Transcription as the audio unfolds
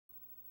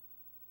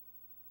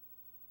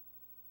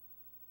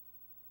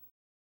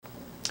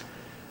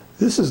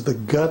This is the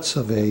guts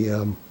of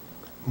a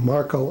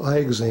Marco eye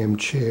exam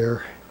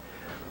chair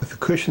with the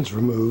cushions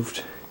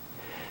removed.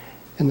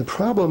 And the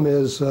problem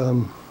is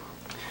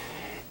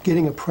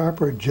getting a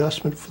proper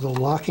adjustment for the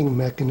locking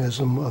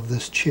mechanism of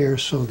this chair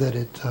so that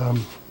it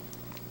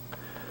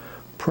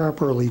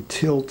properly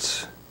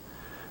tilts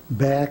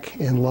back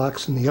and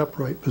locks in the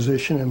upright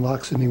position and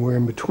locks anywhere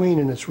in between.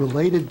 And it's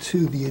related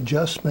to the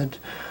adjustment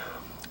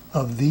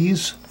of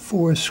these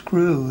 4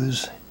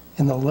 screws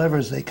and the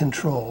levers they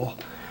control,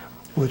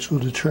 which will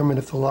determine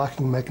if the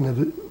locking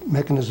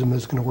mechanism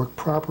is going to work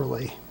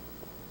properly.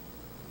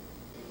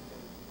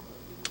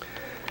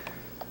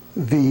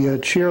 The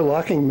chair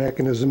locking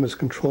mechanism is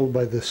controlled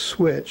by this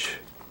switch.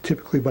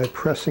 Typically by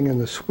pressing in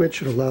the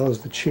switch, it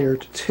allows the chair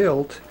to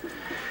tilt,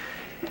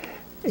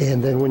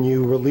 and then when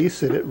you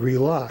release it, it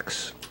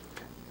relocks.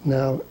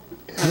 Now,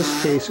 in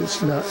this case,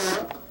 it's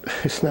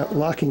not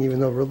locking even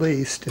though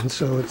released, and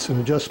so it's an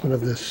adjustment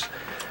of this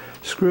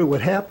screw. What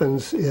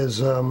happens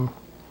is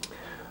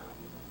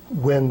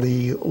when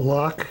the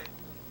lock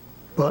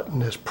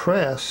button is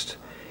pressed,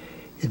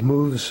 it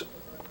moves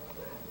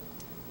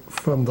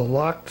from the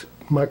locked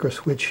micro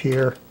switch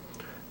here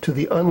to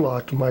the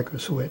unlocked micro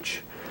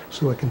switch,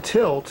 so it can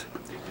tilt,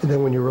 and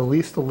then when you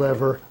release the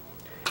lever,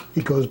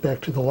 it goes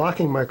back to the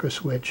locking micro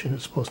switch and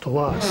it's supposed to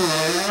lock.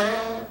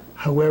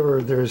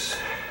 However, there's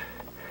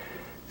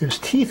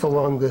teeth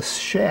along this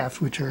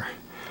shaft which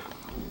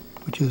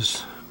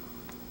is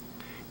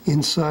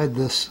inside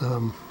this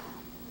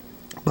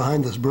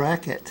behind this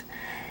bracket,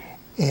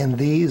 and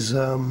these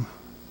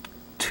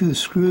 2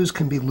 screws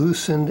can be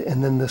loosened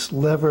and then this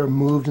lever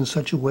moved in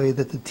such a way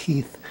that the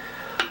teeth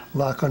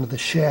lock onto the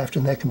shaft,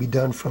 and that can be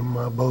done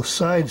from both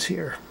sides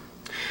here.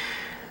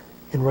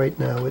 And right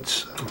now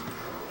it's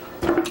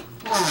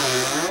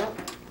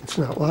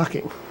not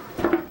locking.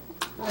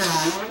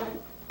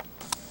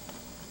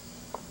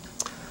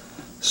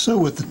 So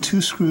with the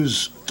 2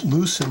 screws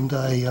loosened,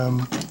 I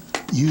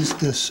used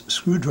this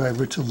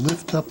screwdriver to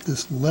lift up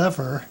this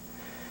lever,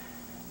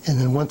 and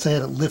then once I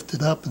had it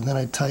lifted up, and then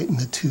I tightened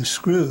the 2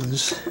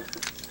 screws.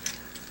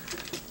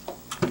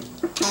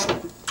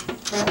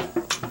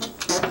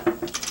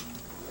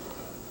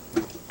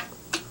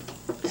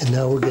 And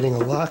now we're getting a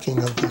locking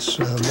of this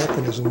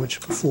mechanism, which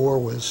before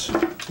was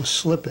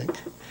slipping.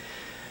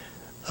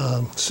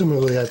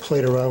 Similarly, I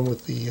played around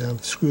with the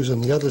screws on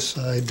the other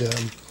side,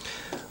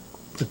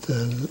 but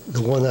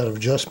the one out of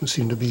adjustment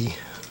seemed to be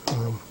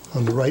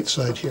on the right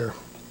side here.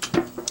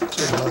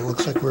 So now it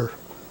looks like we're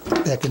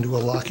back into a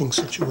locking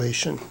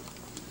situation.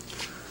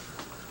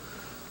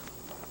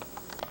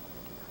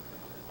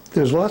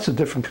 There's lots of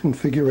different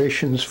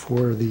configurations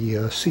for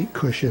the seat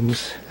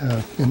cushions.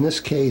 In this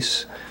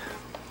case,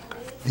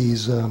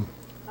 these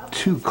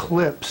 2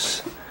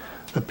 clips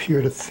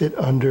appear to fit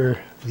under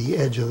the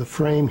edge of the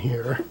frame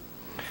here.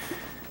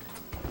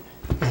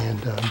 And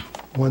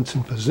once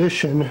in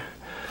position,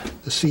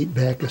 the seat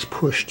back is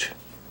pushed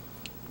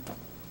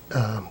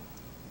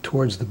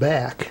towards the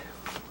back.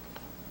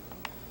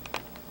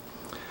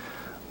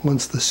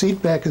 Once the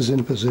seat back is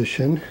in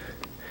position,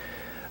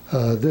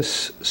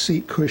 this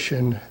seat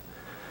cushion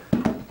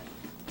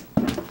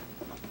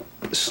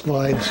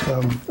slides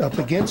up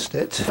against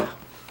it.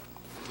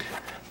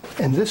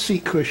 And this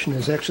seat cushion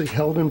is actually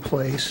held in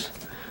place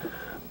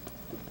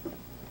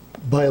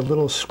by a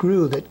little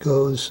screw that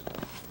goes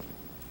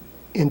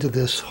into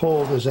this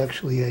hole. There's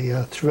actually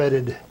a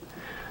threaded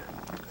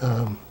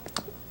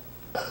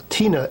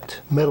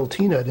T-nut, metal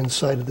T-nut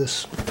inside of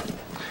this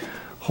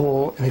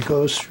hole, and it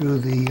goes through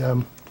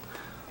the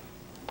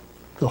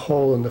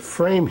hole in the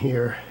frame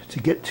here. To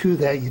get to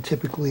that, you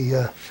typically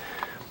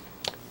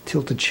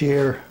tilt the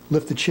chair,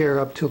 lift the chair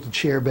up, tilt the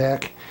chair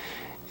back,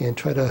 and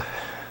try to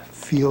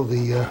feel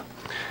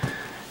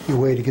your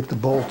way to get the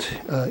bolt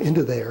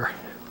into there.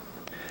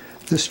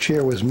 This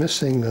chair was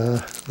missing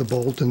the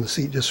bolt, and the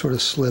seat just sort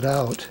of slid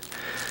out,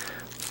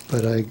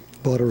 but I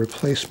bought a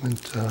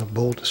replacement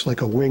bolt. It's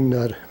like a wing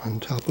nut on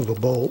top of a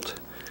bolt,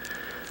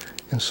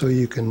 and so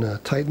you can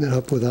tighten it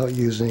up without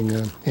using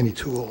any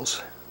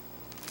tools.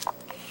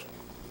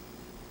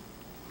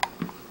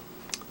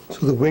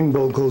 So the wing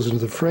bolt goes into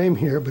the frame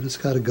here, but it's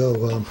got to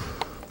go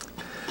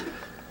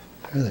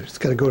it's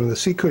got to go into the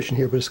seat cushion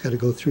here, but it's got to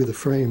go through the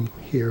frame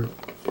here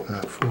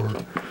for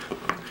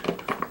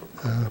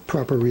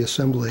proper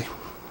reassembly.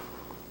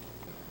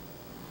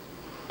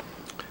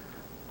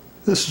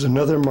 This is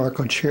another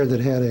Marco chair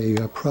that had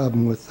a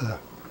problem with the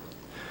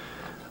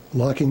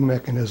locking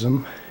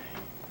mechanism,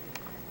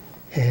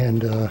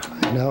 and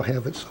I now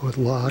have it so it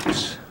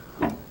locks.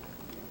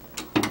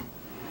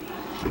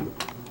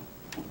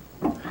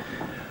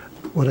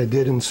 What I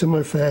did in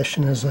similar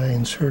fashion is I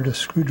inserted a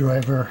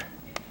screwdriver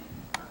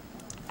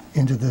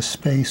into this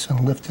space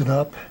and lift it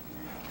up,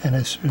 and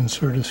I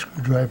inserted a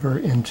screwdriver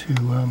into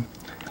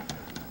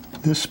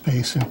this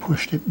space and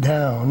pushed it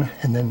down,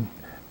 and then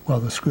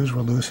while the screws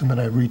were loose, and then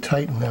I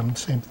retightened them.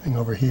 Same thing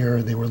over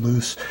here, they were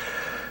loose.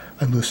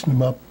 I loosened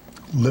them up,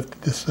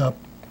 lifted this up,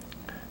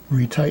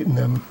 retightened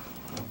them,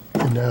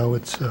 and now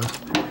it's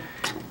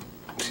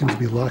seems to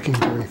be locking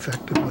very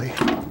effectively.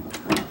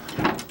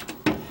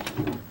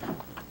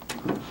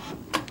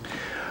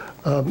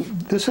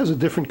 This has a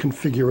different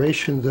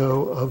configuration,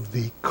 though, of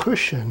the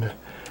cushion.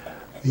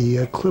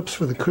 The clips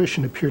for the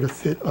cushion appear to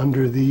fit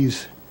under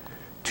these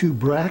two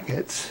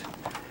brackets,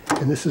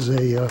 and this is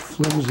a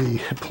flimsy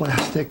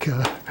plastic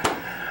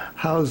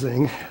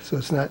housing, so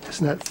it's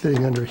not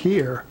fitting under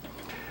here.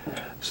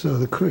 So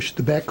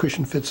the back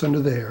cushion fits under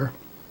there.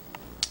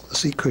 The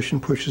seat cushion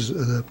pushes,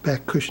 the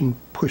back cushion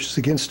pushes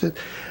against it.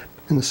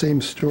 In the same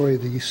story,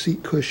 the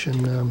seat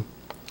cushion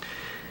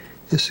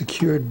is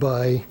secured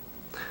by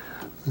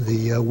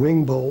the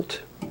wing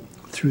bolt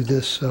through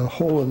this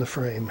hole in the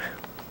frame.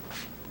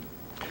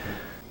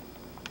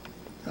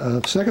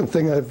 Second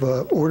thing, I've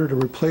ordered a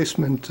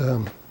replacement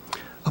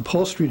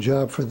upholstery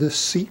job for this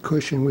seat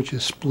cushion, which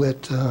is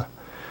split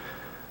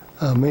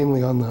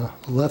mainly on the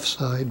left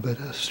side, but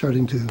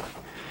starting to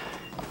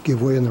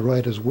give way on the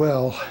right as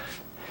well.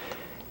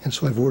 And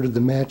so I've ordered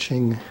the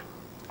matching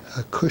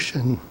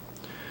cushion,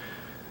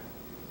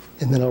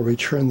 and then I'll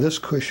return this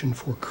cushion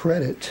for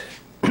credit.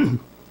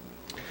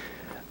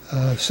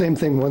 Same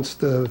thing, once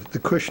the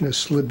cushion is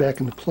slid back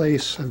into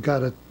place, I've got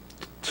to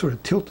sort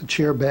of tilt the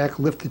chair back,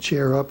 lift the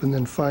chair up, and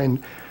then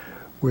find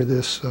where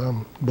this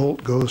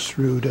bolt goes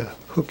through to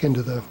hook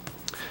into the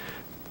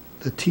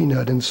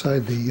T-nut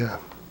inside the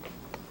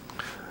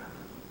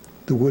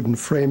wooden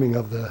framing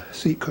of the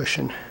seat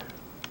cushion.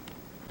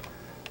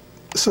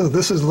 So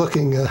this is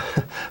looking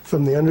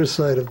from the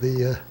underside of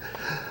the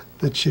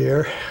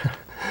chair,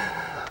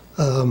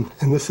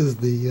 and this is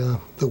the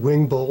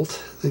wing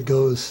bolt that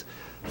goes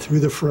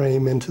through the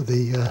frame into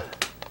the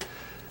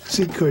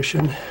seat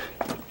cushion,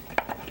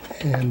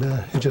 and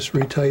it just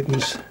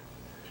retightens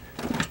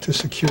to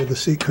secure the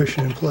seat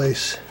cushion in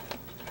place.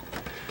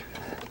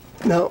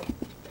 Now,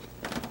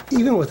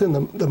 even within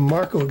the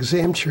Marco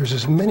exam chairs,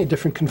 there's many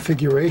different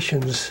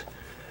configurations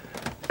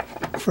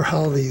for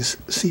how these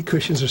seat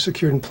cushions are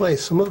secured in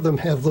place. Some of them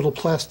have little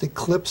plastic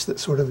clips that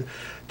sort of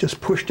just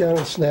push down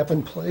and snap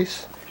in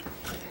place.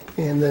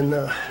 And then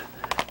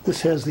this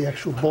has the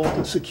actual bolt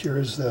that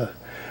secures the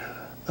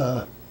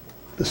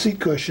seat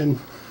cushion.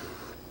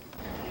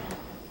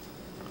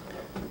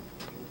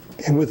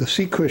 And with the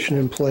seat cushion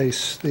in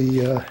place,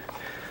 the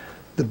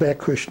back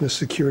cushion is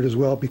secured as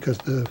well, because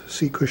the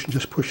seat cushion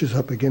just pushes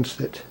up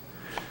against it.